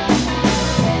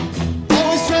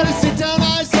 Always try to sit down,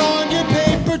 eyes on your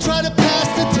paper, try to pass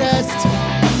the test.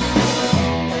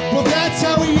 Well, that's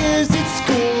how he is at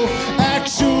school,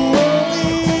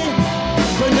 actually.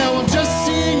 But now I'm just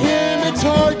seeing him at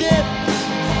Target,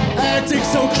 acting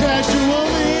so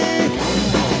casually.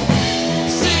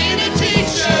 Seeing a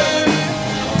teacher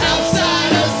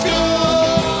outside of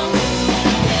school.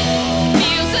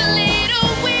 Feels a little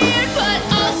weird, but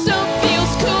also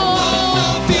feels cool.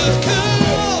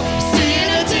 Seeing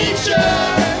a teacher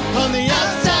on the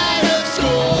outside of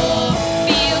school.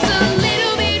 Feels a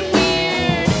little bit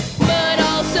weird, but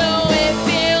also it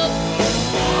feels.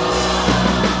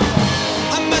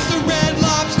 I'm at the Red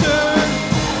Lobster.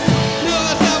 No,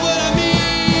 that's not what I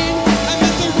mean. I'm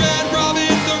at the Red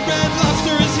Robin. The Red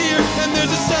Lobster is here, and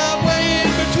there's a Subway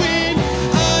in between.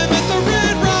 I'm at the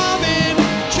Red Robin,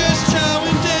 just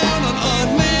chowing down on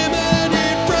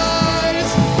unlimited fries.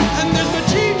 And there's my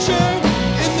teacher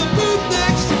in the booth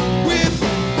next with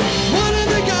one of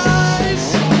the guys.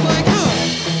 I'm like,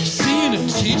 seeing a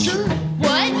teacher?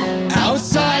 What?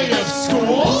 Outside of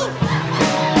school?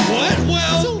 What?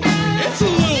 Well, it's a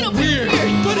little weird,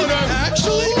 but it's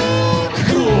actually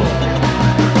cool.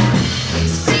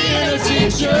 Seeing a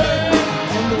teacher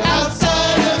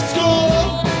outside of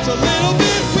school. It's a little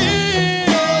bit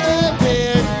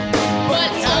weird,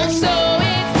 But also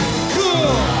it's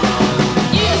cool.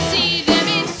 you see them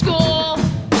in school,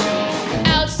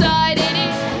 outside it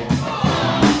is.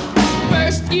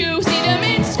 First you see them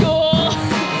in school,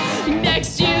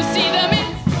 next you see them in.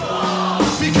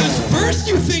 Because first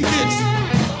you think it's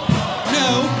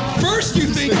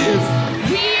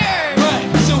weird. Right.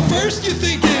 So first you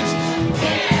think it's,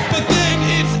 but then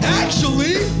it's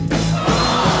actually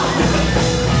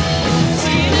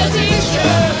Seeing a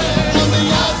teacher on the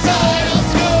outside of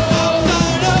school.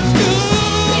 outside of school.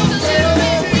 It's a little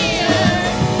bit weird,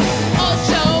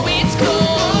 also it's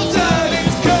cool. Outside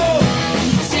it's cool.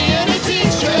 Seeing a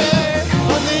teacher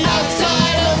on the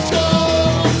outside of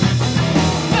school.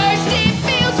 First it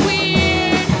feels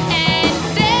weird, and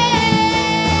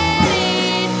then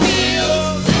it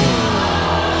feels.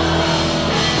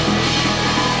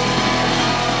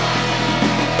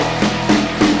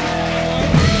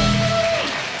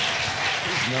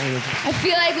 I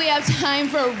feel like we have time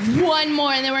for one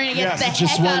more, and then we're gonna get the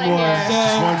Just heck one out of more. here.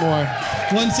 Just one more.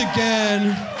 Once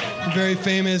again, very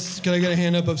famous. Can I get a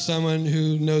hand up of someone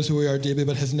who knows who we are deeply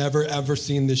but has never ever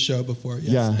seen this show before?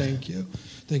 Yes, Yeah. thank you.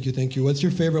 Thank you, thank you. What's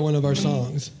your favorite one of our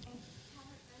songs?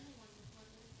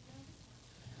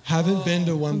 Haven't been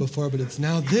to one before, but it's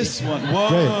now this one. Whoa.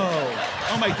 Great.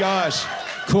 Oh my gosh.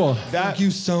 Cool. Thank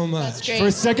you so much. Great. For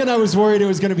a second, I was worried it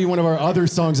was going to be one of our other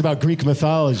songs about Greek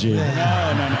mythology. No.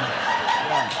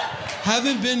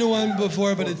 Haven't been to one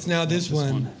before, but it's now this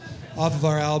one. Off of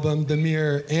our album, The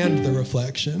Mirror and The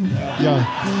Reflection.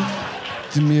 Yeah.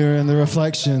 The mirror and the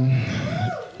reflection.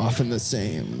 often the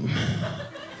same.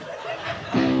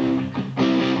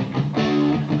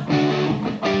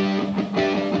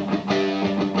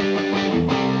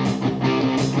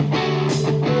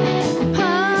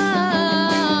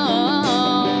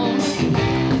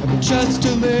 Just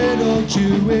a little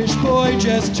Jewish boy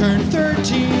just turned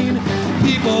 13.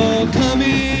 People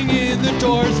coming in the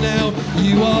doors now.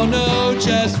 You all know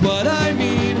just what I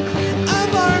mean. A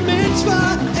bar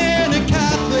mitzvah and a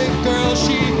Catholic girl.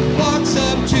 She walks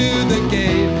up to the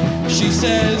gate. She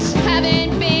says,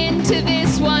 haven't been to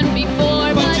this one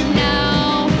before, but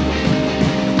now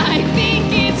I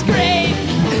think it's great.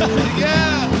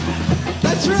 Yeah,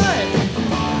 that's right.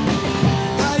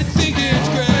 I think it's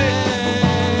great.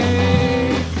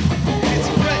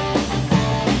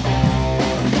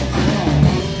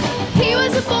 He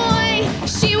was a boy,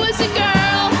 she was a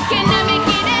girl. Can I make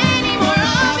it any more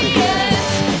obvious?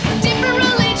 Different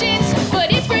religions,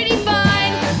 but it's pretty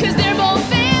fine. Cause they're both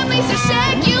families are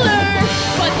secular.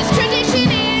 But this tradition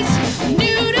is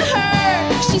new to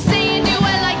her. She's saying, do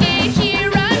I like it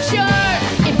here? I'm sure.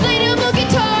 Inflatable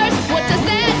guitars, what does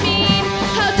that mean?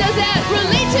 How does that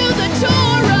relate to the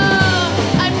Torah?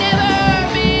 I've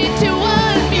never been to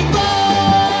one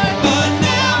before, but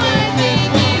now I think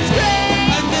it's great.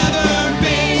 I've never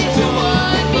been to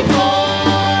one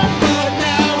before, but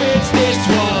now it's this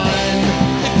one.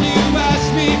 If you ask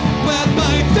me, well,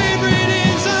 my favorite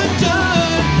is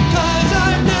Undone. Cause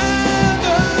I've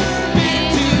never been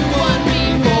to one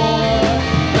before,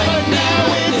 but now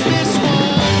it's this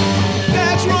one.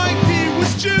 That's right, he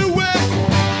was Jewish.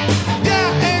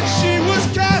 Yeah, and she was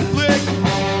Catholic.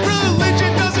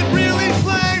 Religion doesn't really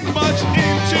play much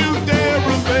into their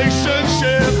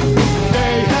relationship.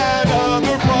 They had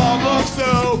other problems,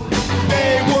 though.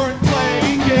 They weren't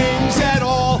playing games at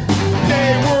all.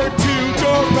 They were too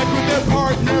direct with their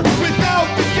partner. Without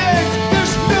the games,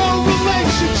 there's no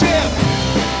relationship.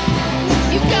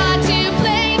 you got to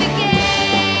play the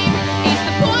game. It's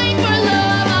the point for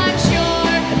love, I'm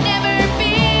sure. Never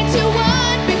been to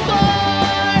one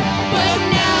before, but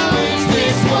now it's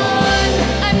this one.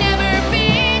 I've never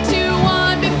been to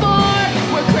one before.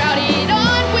 We're crowded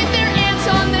on with their aunts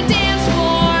on the dance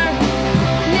floor.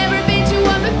 Never been to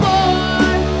one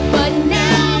before, but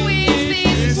now it's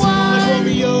this Like one.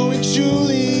 Romeo and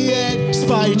Juliet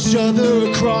spy each other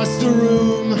across the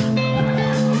room,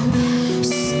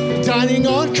 dining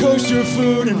on kosher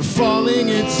food and falling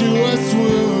into a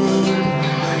swoon.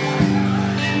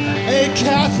 A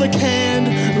Catholic hand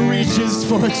reaches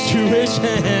for a Jewish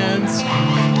hand,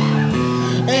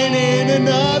 and in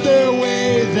another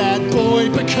way that boy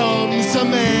becomes a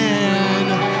man.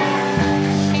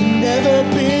 Never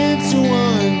been to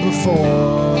one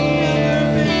before.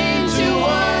 Never been to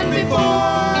one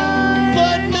before,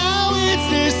 but now it's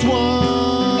this one.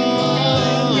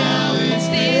 Now it's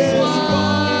this one.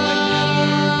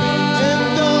 And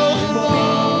though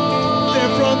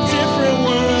they're from different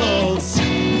worlds,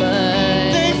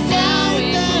 they found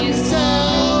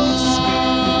themselves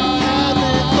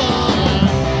having fun.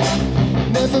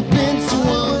 Never been to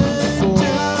one before.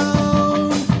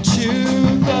 To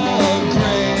the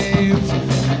grave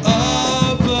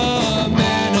of a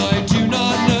man I do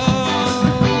not know.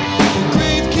 The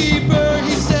gravekeeper,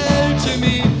 he said to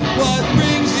me, what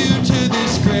brings you to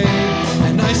this grave?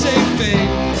 And I say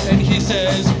fate, and he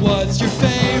says, what's your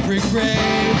favorite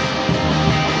grave?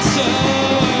 So,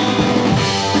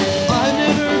 I've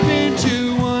never been to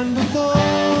one before,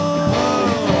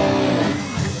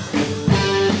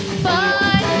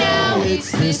 But now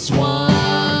it's this one.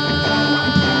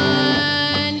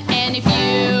 And if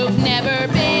you've never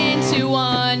been to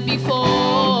one before,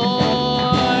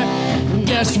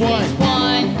 Guess what?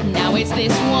 one, now it's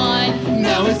this one.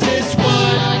 Now it's this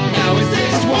one. Now it's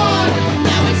this one.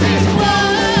 Now it's this one.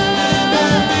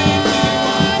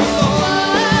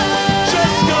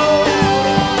 Just go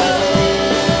out and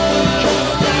vote,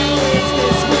 'cause now it's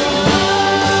this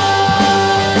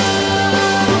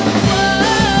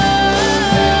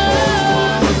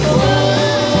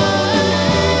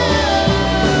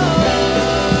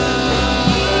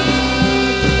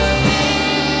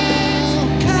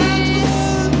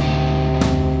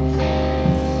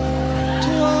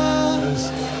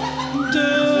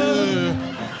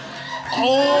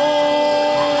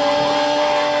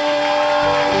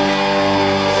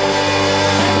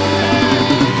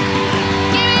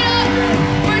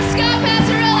For Scott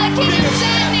Passarella, King of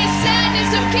Sadness,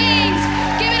 Sadness of Kings.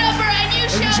 Give it up for And You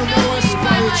Shall Know Me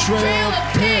by My Trail of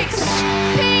Pigs.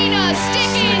 Pena,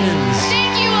 Stickins.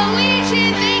 Thank you,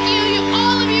 Allegiant. Thank you,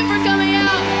 all of you, for coming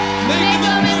out. Make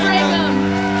them and break them.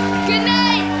 Good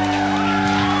night.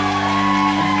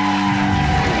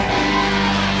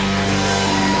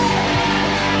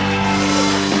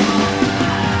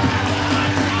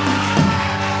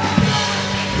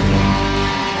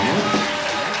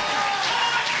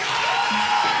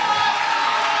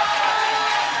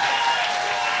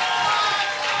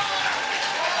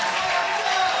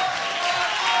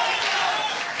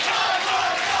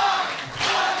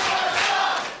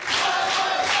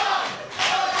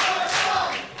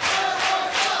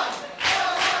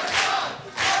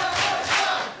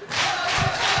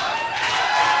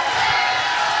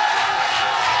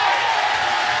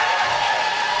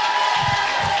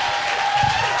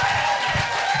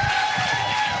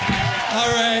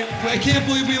 I can't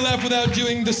believe we left without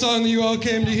doing the song that you all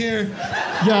came to hear.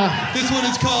 Yeah. This one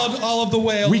is called All of the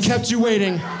Whales. We kept you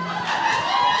waiting.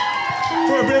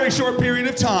 For a very short period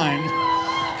of time.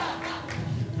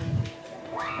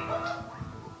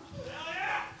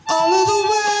 All of the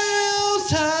whales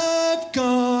have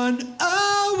gone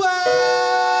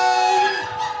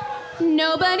away.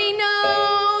 Nobody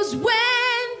knows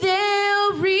when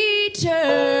they'll return.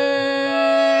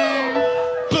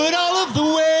 But all of the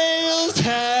whales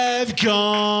have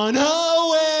gone away.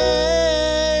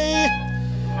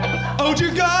 Oh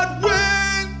dear God,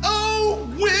 when, oh,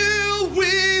 will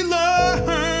we learn?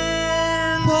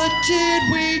 What did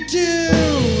we do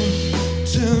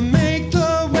to make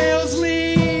the whales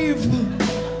leave?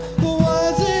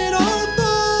 Was it our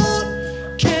fault?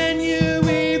 Can you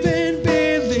even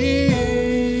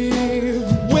believe?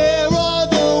 Where are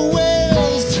the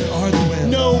whales? Are the whales?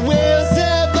 No whales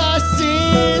have I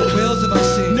seen. Whales have I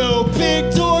seen? No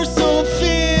big dorsal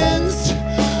fins.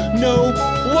 No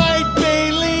white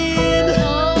baleen.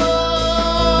 All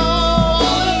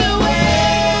of the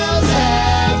Whales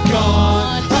have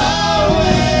gone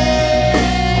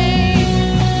away.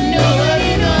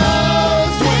 Nobody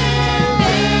knows when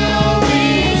they'll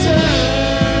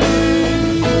return.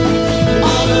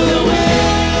 All of the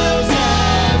whales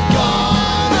have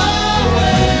gone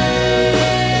away.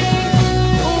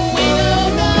 Will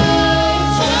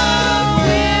knows what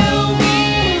will we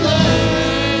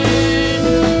learn?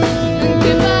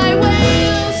 Goodbye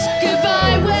whales,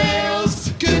 goodbye whales,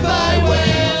 Goodbye,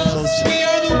 whales. We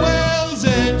are the whales,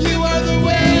 and you are the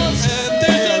whales. And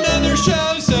there's another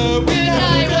show, so we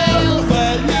have to go.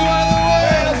 But you are the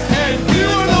whales, and you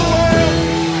are the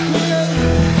whales.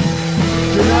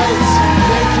 Good night.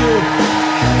 Thank you.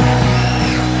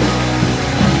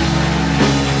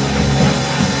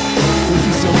 Thank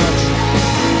you so much.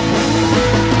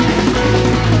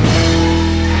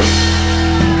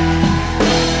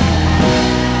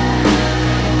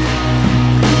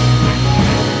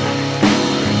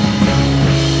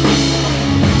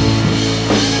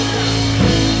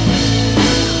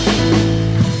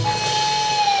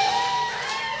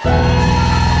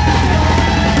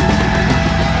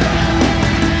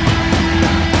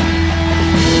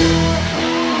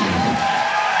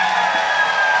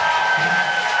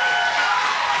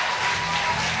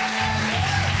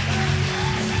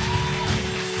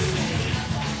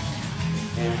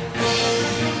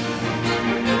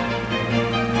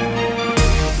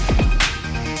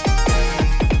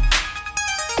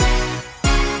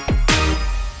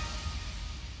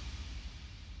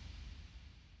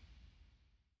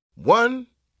 One,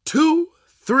 two,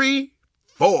 three,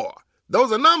 four.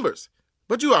 Those are numbers.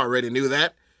 But you already knew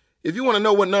that. If you want to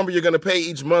know what number you're going to pay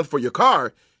each month for your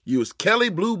car, use Kelly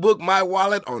Blue Book My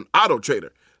Wallet on Auto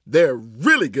Trader. They're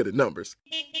really good at numbers.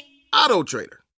 Auto Trader.